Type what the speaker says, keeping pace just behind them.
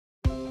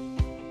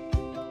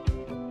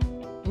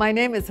My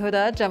name is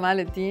Huda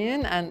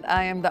Jamaluddin and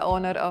I am the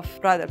owner of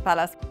Bridal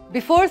Palace.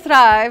 Before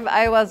Thrive,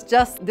 I was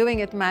just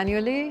doing it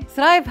manually.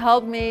 Thrive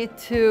helped me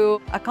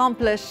to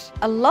accomplish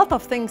a lot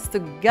of things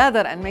together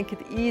and make it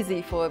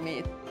easy for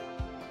me.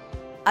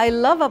 I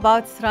love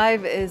about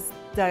Thrive is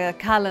the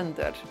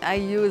calendar. I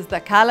use the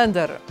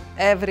calendar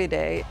every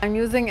day. I'm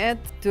using it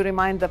to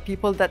remind the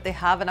people that they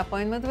have an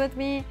appointment with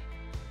me.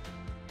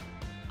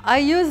 I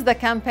use the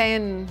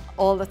campaign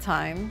all the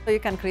time. So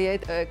you can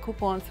create a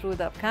coupon through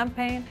the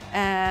campaign,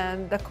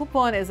 and the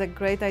coupon is a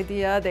great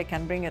idea. They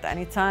can bring it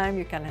anytime.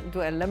 You can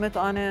do a limit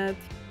on it.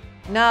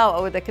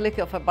 Now, with the click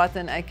of a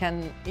button, I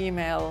can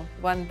email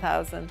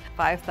 1,000,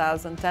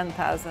 5,000,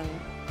 10,000.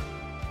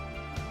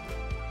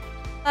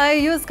 I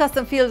use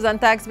custom fields and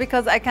tags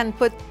because I can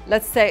put,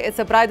 let's say it's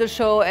a bridal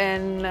show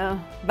in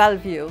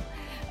Bellevue.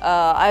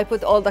 I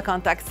put all the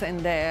contacts in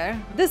there.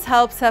 This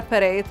helps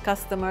separate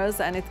customers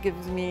and it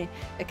gives me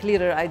a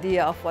clearer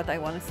idea of what I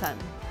want to send.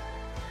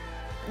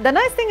 The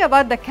nice thing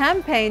about the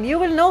campaign, you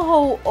will know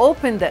who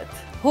opened it,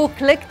 who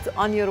clicked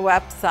on your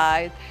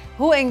website,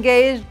 who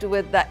engaged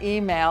with the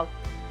email.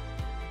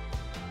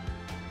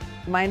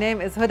 My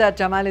name is Huda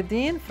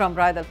Jamaluddin from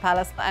Bridal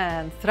Palace,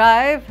 and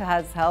Thrive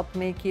has helped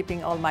me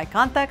keeping all my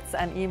contacts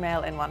and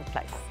email in one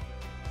place.